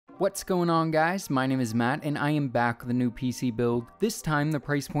What's going on, guys? My name is Matt and I am back with a new PC build. This time the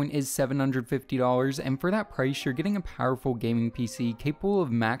price point is $750, and for that price you're getting a powerful gaming PC capable of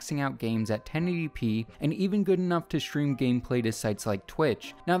maxing out games at 1080p and even good enough to stream gameplay to sites like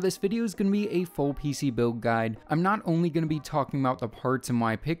Twitch. Now this video is going to be a full PC build guide. I'm not only going to be talking about the parts and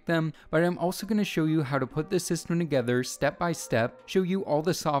why I picked them, but I'm also going to show you how to put the system together step by step, show you all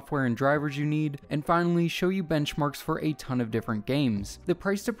the software and drivers you need, and finally show you benchmarks for a ton of different games. The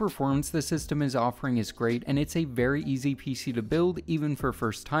price to performance the system is offering is great, and it's a very easy PC to build even for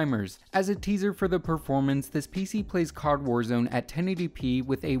first timers. As a teaser for the performance, this PC plays COD Warzone at 1080p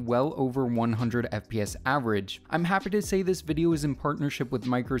with a well over 100 FPS average. I'm happy to say this video is in partnership with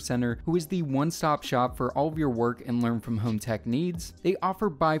Microcenter, who is the one-stop shop for all of your work and learn from home tech needs. They offer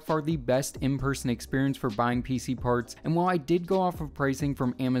by far the best in-person experience for buying PC parts, and while I did go off of pricing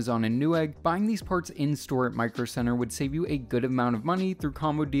from Amazon and Newegg, buying these parts in store at Microcenter would save you a good amount of money through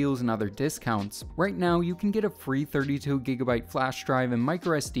combo deals and other discounts. Right now you can get a free 32GB flash drive and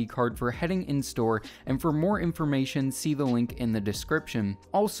microSD card for heading in store, and for more information see the link in the description.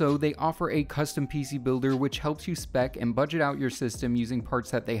 Also, they offer a custom PC builder which helps you spec and budget out your system using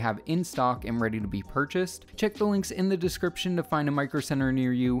parts that they have in stock and ready to be purchased. Check the links in the description to find a Microcenter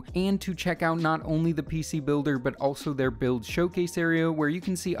near you, and to check out not only the PC builder but also their build showcase area where you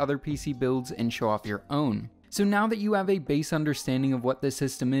can see other PC builds and show off your own. So now that you have a base understanding of what this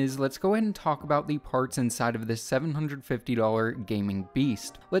system is, let's go ahead and talk about the parts inside of this $750 gaming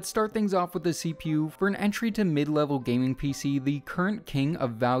beast. Let's start things off with the CPU. For an entry to mid-level gaming PC, the current king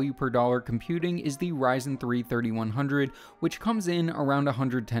of value per dollar computing is the Ryzen 3 3100, which comes in around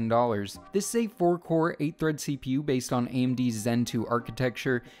 $110. This is a 4-core 8-thread CPU based on AMD's Zen 2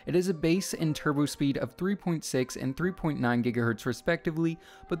 architecture. It has a base and turbo speed of 3.6 and 3.9 GHz respectively,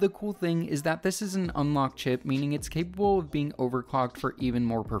 but the cool thing is that this is an unlocked chip, meaning it's capable of being overclocked for even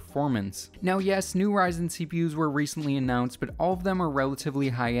more performance. Now yes, new Ryzen CPUs were recently announced, but all of them are relatively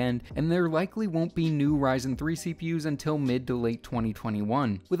high-end, and there likely won't be new Ryzen 3 CPUs until mid to late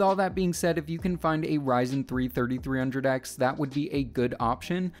 2021. With all that being said, if you can find a Ryzen 3 3300X, that would be a good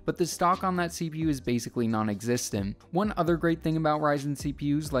option, but the stock on that CPU is basically non-existent. One other great thing about Ryzen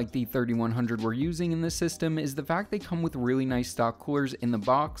CPUs like the 3100 we're using in this system is the fact they come with really nice stock coolers in the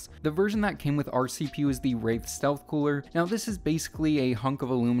box. The version that came with our CPU is the Wraith Stealth Cooler. Now this is basically a hunk of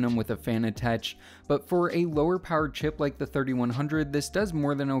aluminum with a fan attached, but for a lower powered chip like the 3100, this does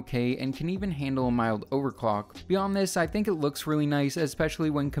more than okay and can even handle a mild overclock. Beyond this, I think it looks really nice, especially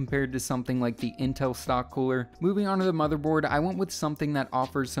when compared to something like the Intel stock cooler. Moving on to the motherboard, I went with something that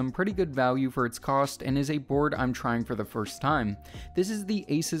offers some pretty good value for its cost and is a board I'm trying for the first time. This is the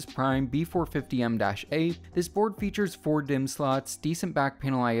Asus Prime B450M-A. This board features 4 DIMM slots, decent back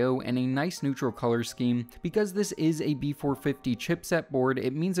panel I/O, and a nice neutral color scheme. Because this is a B450 chipset board,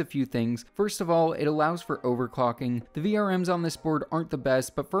 it means a few things. First of all, it allows for overclocking. The VRMs on this board aren't the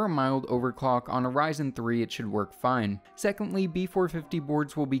best, but for a mild overclock on a Ryzen 3 it should work fine. Secondly, B450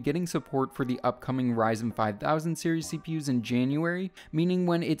 boards will be getting support for the upcoming Ryzen 5000 series CPUs in January, meaning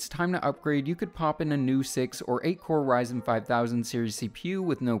when it's time to upgrade you could pop in a new 6 or 8 core Ryzen 5000 series CPU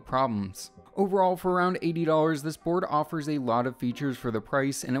with no problems. Overall, for around $80, this board offers a lot of features for the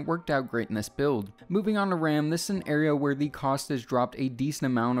price, and it worked out great in this build. Moving on to RAM, this is an area where the cost has dropped a decent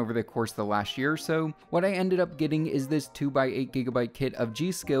amount over the course of the last year or so. What I ended up getting is this 2x8GB kit of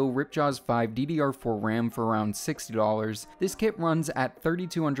G.Skill Ripjaws 5 DDR4 RAM for around $60. This kit runs at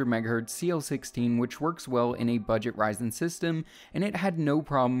 3200MHz CL16, which works well in a budget Ryzen system, and it had no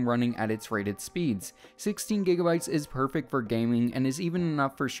problem running at its rated speeds. 16GB is perfect for gaming and is even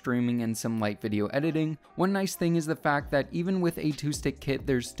enough for streaming and some light video editing. One nice thing is the fact that even with a 2-stick kit,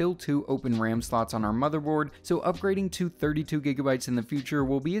 there's still 2 open RAM slots on our motherboard, so upgrading to 32GB in the future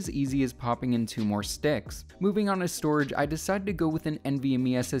will be as easy as popping in 2 more sticks. Moving on to storage, I decided to go with an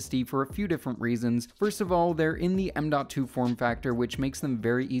NVMe SSD for a few different reasons. First of all, they're in the M.2 form factor, which makes them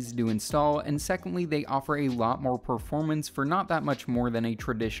very easy to install, and secondly, they offer a lot more performance for not that much more than a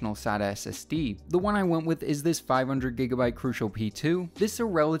traditional SATA SSD. The one I went with is this 500GB Crucial P2. This is a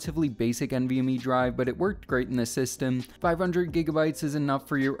relatively basic NVMe drive, but it worked great in the system. 500GB is enough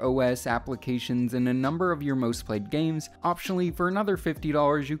for your OS, applications, and a number of your most played games. Optionally, for another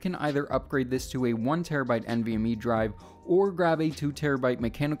 $50, you can either upgrade this to a 1TB NVMe drive or grab a 2TB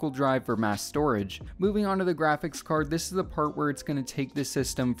mechanical drive for mass storage. Moving on to the graphics card, this is the part where it's going to take the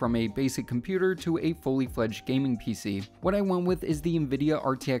system from a basic computer to a fully fledged gaming PC. What I went with is the Nvidia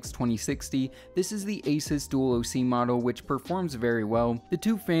RTX 2060. This is the Asus Dual OC model, which performs very well. The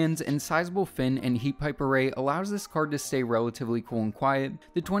two fans and sizable fin and heat pipe array allows this card to stay relatively cool and quiet.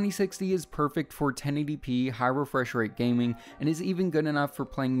 The 2060 is perfect for 1080p high refresh rate gaming and is even good enough for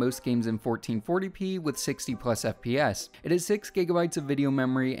playing most games in 1440p with 60+ FPS. It has 6GB of video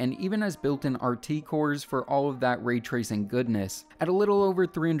memory and even has built-in RT cores for all of that ray tracing goodness. At a little over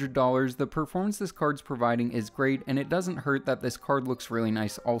 $300, the performance this card's providing is great, and it doesn't hurt that this card looks really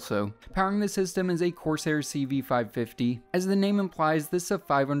nice also. Powering the system is a Corsair CV550. As the name implies, this is a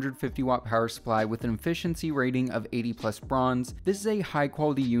 550 watt power supply with an efficiency rating of 80+ bronze. This is a high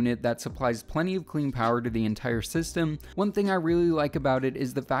quality unit that supplies plenty of clean power to the entire system. One thing I really like about it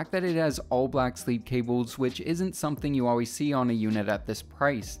is the fact that it has all black sleeve cables, which isn't something you always see on a unit at this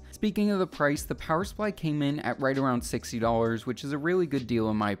price. Speaking of the price, the power supply came in at right around $60, which is a really good deal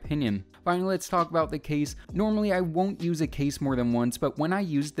in my opinion. Finally, let's talk about the case. Normally I won't use a case more than once, but when I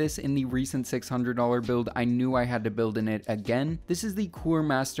used this in the recent $600 build, I knew I had to build in it again. This is the Cooler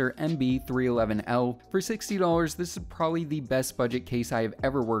Master MB311L. For $60, this is probably the best budget case I have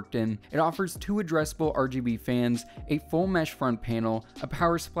ever worked in. It offers two addressable RGB fans, a full mesh front panel, a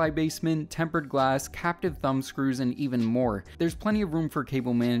power supply basement, tempered glass, captive thumb screws, and even more. There's plenty of room for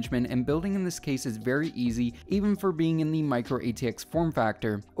cable management, and building in this case is very easy, even for being in the Micro ATX form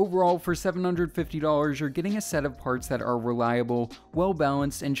factor. Overall, for $750, you're getting a set of parts that are reliable, well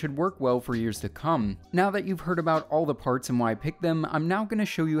balanced, and should work well for years to come. Now that you've heard about all the parts and why I picked them, I'm now going to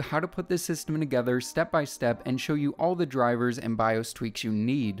show you how to put this system together step by step and show you all the drivers and BIOS tweaks you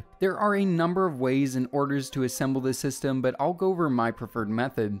need. There are a number of ways and orders to assemble this system, but I'll go over my preferred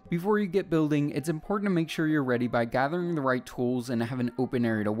method. Before you get building, it's important to make sure you're ready by gathering the right tools and have an open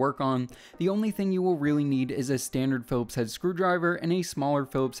area to work on. The only thing you will really need is a standard Phillips head screwdriver and a smaller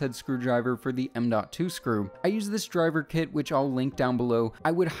Phillips head screwdriver for the M.2 screw. I use this driver kit, which I'll link down below.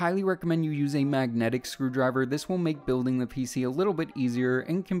 I would highly recommend you use a magnetic screwdriver. This will make building the PC a little bit easier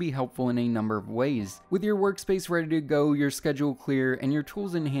and can be helpful in a number of ways. With your workspace ready to go, your schedule clear, and your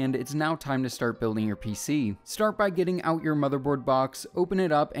tools in hand, it's now time to start building your PC. Start by getting out your motherboard box, open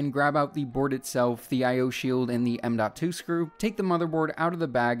it up, and grab out the board itself, the I/O shield, and the M.2 screw. Take the motherboard out of the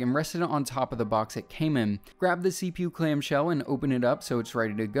bag and rest it on top of the box it came in. Grab the CPU clamshell and open it up so it's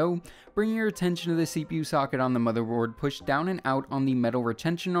ready to go. Bring your attention to the CPU socket on the motherboard, push down and out on the metal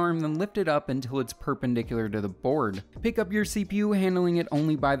retention arm, then lift it up until it's perpendicular to the board. Pick up your CPU, handling it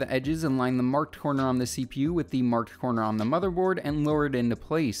only by the edges, and line the marked corner on the CPU with the marked corner on the motherboard and lower it into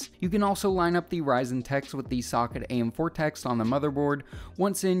place. You can also line up the Ryzen text with the socket AM4 text on the motherboard.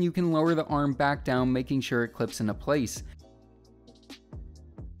 Once in, you can lower the arm back down, making sure it clips into place.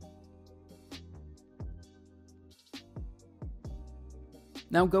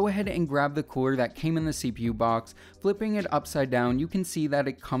 Now go ahead and grab the cooler that came in the CPU box. Flipping it upside down, you can see that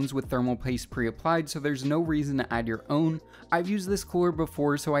it comes with thermal paste pre-applied, so there's no reason to add your own. I've used this cooler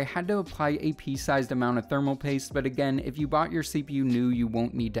before, so I had to apply a pea-sized amount of thermal paste, but again, if you bought your CPU new, you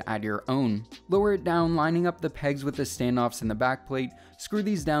won't need to add your own. Lower it down, lining up the pegs with the standoffs in the backplate. Screw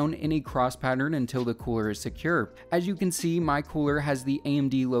these down in a cross pattern until the cooler is secure. As you can see, my cooler has the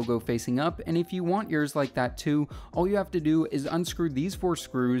AMD logo facing up, and if you want yours like that too, all you have to do is unscrew these 4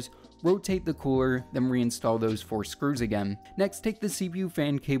 screws, rotate the cooler, then reinstall those 4 screws again. Next, take the CPU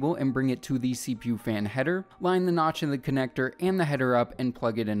fan cable and bring it to the CPU fan header. Line the notch in the connector and the header up and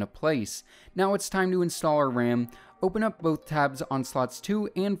plug it into place. Now it's time to install our RAM. Open up both tabs on slots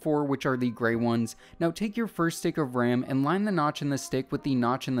 2 and 4, which are the gray ones. Now take your first stick of RAM and line the notch in the stick with the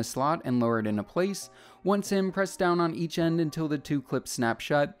notch in the slot and lower it into place. Once in, press down on each end until the 2 clips snap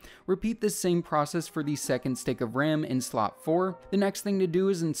shut. Repeat this same process for the second stick of RAM in slot 4. The next thing to do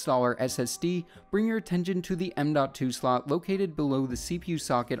is install our SSD. Bring your attention to the M.2 slot located below the CPU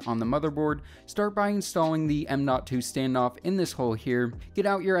socket on the motherboard. Start by installing the M.2 standoff in this hole here. Get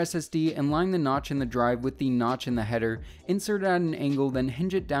out your SSD and line the notch in the drive with the notch in the header. Insert it at an angle, then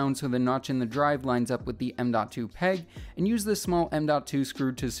hinge it down so the notch in the drive lines up with the M.2 peg, and use the small M.2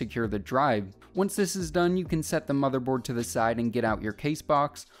 screw to secure the drive. Once this is done, you can set the motherboard to the side and get out your case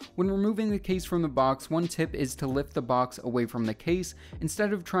box. When removing the case from the box, one tip is to lift the box away from the case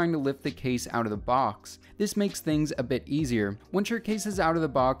instead of trying to lift the case out of the box. This makes things a bit easier. Once your case is out of the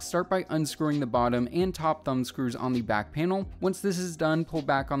box, start by unscrewing the bottom and top thumb screws on the back panel. Once this is done, pull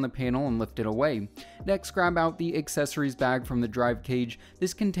back on the panel and lift it away. Next, grab out the accessories bag from the drive cage.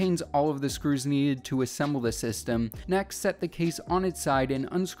 This contains all of the screws needed to assemble the system. Next, set the case on its side and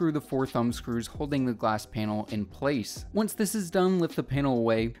unscrew the 4 thumb screws holding the glass panel in place. Once this is done, lift the panel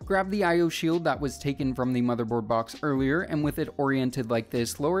away, grab the I/O shield that was taken from the motherboard box earlier, and with it oriented like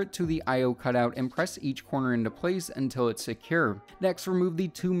this, lower it to the I/O cutout and press each corner into place until it's secure. Next, remove the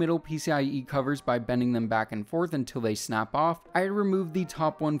 2 middle PCIe covers by bending them back and forth until they snap off. I had removed the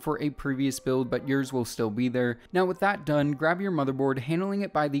top one for a previous build, but yours will still be there. Now with that done, grab your motherboard, handling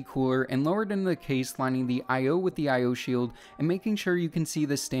it by the cooler, and lower it into the case, lining the I/O with the I/O shield and making sure you can see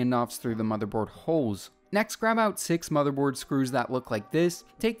the standoffs through the motherboard holes. Next, grab out 6 motherboard screws that look like this.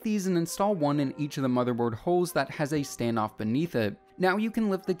 Take these and install one in each of the motherboard holes that has a standoff beneath it. Now you can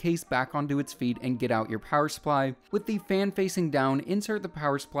lift the case back onto its feet and get out your power supply. With the fan facing down, insert the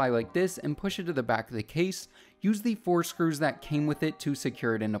power supply like this and push it to the back of the case. Use the 4 screws that came with it to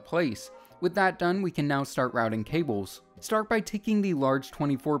secure it into place. With that done, we can now start routing cables. Start by taking the large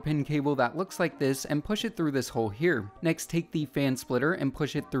 24-pin cable that looks like this and push it through this hole here. Next, take the fan splitter and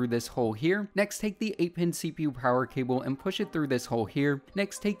push it through this hole here. Next, take the 8-pin CPU power cable and push it through this hole here.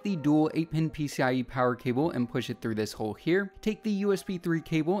 Next, take the dual 8-pin PCIe power cable and push it through this hole here. Take the USB 3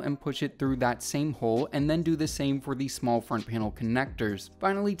 cable and push it through that same hole, and then do the same for the small front panel connectors.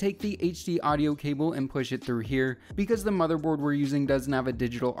 Finally, take the HD audio cable and push it through here. Because the motherboard we're using doesn't have a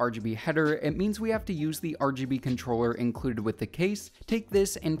digital RGB header, it means we have to use the RGB controller included with the case. Take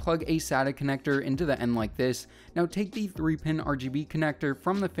this and plug a SATA connector into the end like this. Now take the 3-pin RGB connector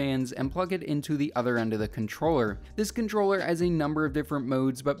from the fans and plug it into the other end of the controller. This controller has a number of different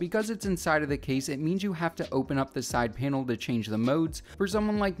modes, but because it's inside of the case, it means you have to open up the side panel to change the modes. For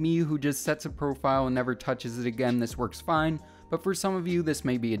someone like me who just sets a profile and never touches it again, this works fine. But for some of you, this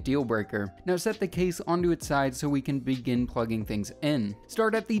may be a deal breaker. Now set the case onto its side so we can begin plugging things in.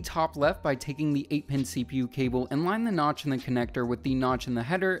 Start at the top left by taking the 8-pin CPU cable and line the notch in the connector with the notch in the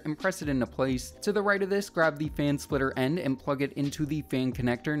header and press it into place. To the right of this, grab the fan splitter end and plug it into the fan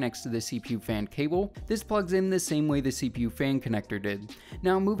connector next to the CPU fan cable. This plugs in the same way the CPU fan connector did.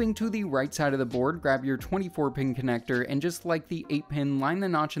 Now moving to the right side of the board, grab your 24-pin connector and just like the 8-pin, line the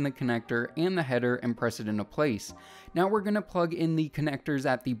notch in the connector and the header and press it into place. Now we're going to plug in the connectors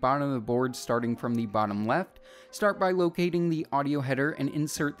at the bottom of the board starting from the bottom left. Start by locating the audio header and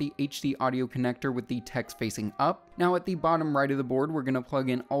insert the HD audio connector with the text facing up. Now at the bottom right of the board, we're going to plug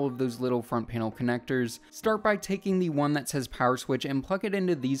in all of those little front panel connectors. Start by taking the one that says power switch and plug it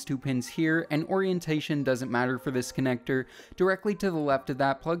into these 2 pins here, and orientation doesn't matter for this connector. Directly to the left of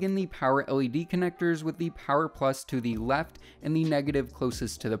that, plug in the power LED connectors with the power plus to the left and the negative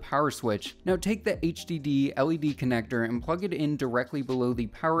closest to the power switch. Now take the HDD LED connector and plug it in directly below the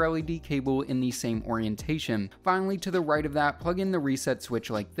power LED cable in the same orientation. Finally, to the right of that, plug in the reset switch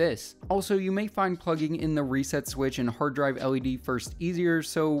like this. Also, you may find plugging in the reset switch and hard drive LED first easier,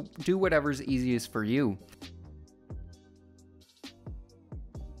 so do whatever's easiest for you.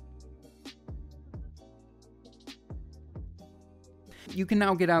 You can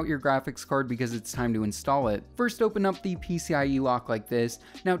now get out your graphics card because it's time to install it. First, open up the PCIe lock like this.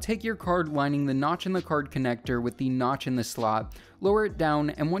 Now take your card, lining the notch in the card connector with the notch in the slot. Lower it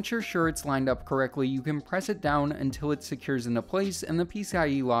down, and once you're sure it's lined up correctly, you can press it down until it secures into place and the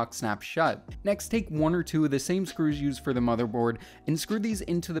PCIe lock snaps shut. Next, take 1 or 2 of the same screws used for the motherboard and screw these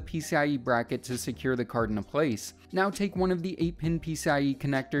into the PCIe bracket to secure the card into place. Now take one of the 8-pin PCIe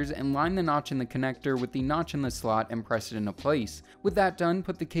connectors and line the notch in the connector with the notch in the slot and press it into place. With that done,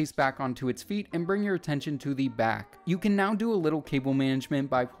 put the case back onto its feet and bring your attention to the back. You can now do a little cable management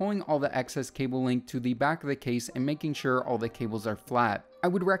by pulling all the excess cable link to the back of the case and making sure all the cables are flat. I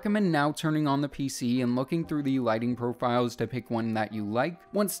would recommend now turning on the PC and looking through the lighting profiles to pick one that you like.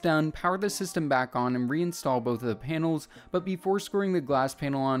 Once done, power the system back on and reinstall both of the panels, but before screwing the glass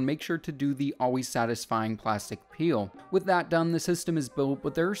panel on, make sure to do the always satisfying plastic peel. With that done, the system is built,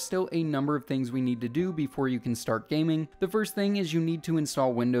 but there are still a number of things we need to do before you can start gaming. The first thing is you need to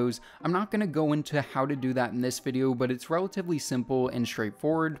install Windows. I'm not going to go into how to do that in this video, but it's relatively simple and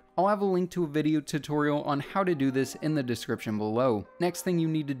straightforward. I'll have a link to a video tutorial on how to do this in the description below. Next thing you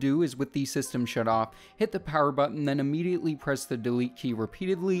need to do is, with the system shut off, hit the power button, then immediately press the delete key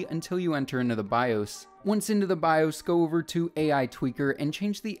repeatedly until you enter into the BIOS. Once into the BIOS, go over to AI Tweaker and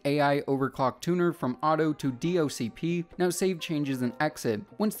change the AI Overclock Tuner from Auto to DOCP. Now save changes and exit.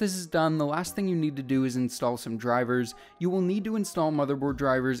 Once this is done, the last thing you need to do is install some drivers. You will need to install motherboard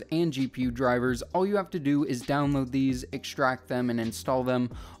drivers and GPU drivers. All you have to do is download these, extract them, and install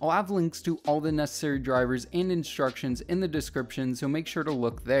them. I'll have links to all the necessary drivers and instructions in the description, so make sure to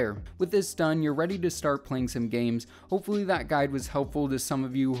look there. With this done, you're ready to start playing some games. Hopefully that guide was helpful to some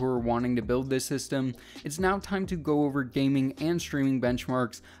of you who are wanting to build this system. it's now time to go over gaming and streaming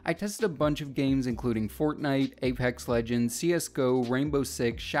benchmarks. I tested a bunch of games including Fortnite, Apex Legends, CSGO, Rainbow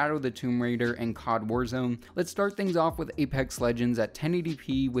Six, Shadow the Tomb Raider, and COD Warzone. Let's start things off with Apex Legends at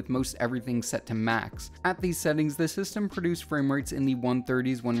 1080p with most everything set to max. At these settings, the system produced frame rates in the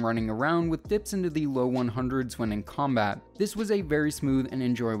 130s when running around, with dips into the low 100s when in combat. This was a very smooth and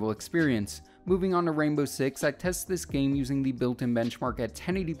enjoyable experience. Moving on to Rainbow Six, I tested this game using the built-in benchmark at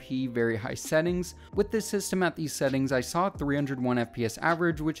 1080p very high settings. With this system at these settings, I saw a 301 FPS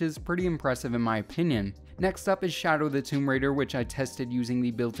average, which is pretty impressive in my opinion. Next up is Shadow the Tomb Raider, which I tested using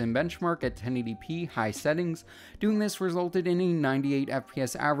the built-in benchmark at 1080p high settings. Doing this resulted in a 98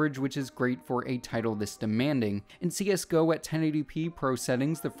 FPS average, which is great for a title this demanding. In CSGO at 1080p pro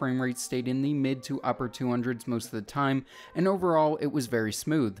settings, the frame rate stayed in the mid to upper 200s most of the time, and overall it was very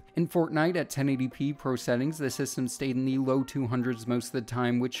smooth. In Fortnite at 1080p pro settings, the system stayed in the low 200s most of the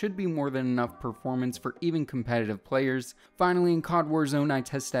time, which should be more than enough performance for even competitive players. Finally, in COD Warzone, I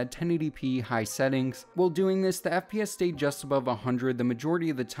tested at 1080p high settings. While doing this, the FPS stayed just above 100 the majority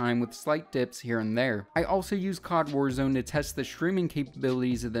of the time, with slight dips here and there. I also used COD Warzone to test the streaming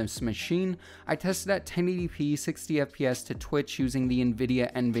capabilities of this machine. I tested at 1080p 60 FPS to Twitch using the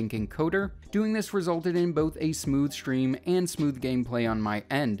NVIDIA NVENC encoder. Doing this resulted in both a smooth stream and smooth gameplay on my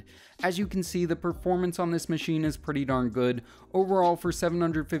end. As you can see, the performance on this machine is pretty darn good. Overall, for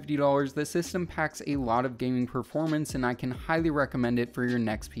 $750, the system packs a lot of gaming performance, and I can highly recommend it for your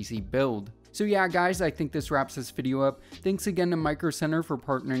next PC build. So yeah guys, I think this wraps this video up. Thanks again to Microcenter for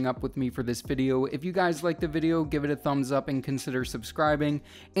partnering up with me for this video. If you guys liked the video, give it a thumbs up and consider subscribing.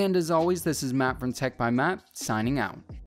 And as always, this is Matt from Tech by Matt, signing out.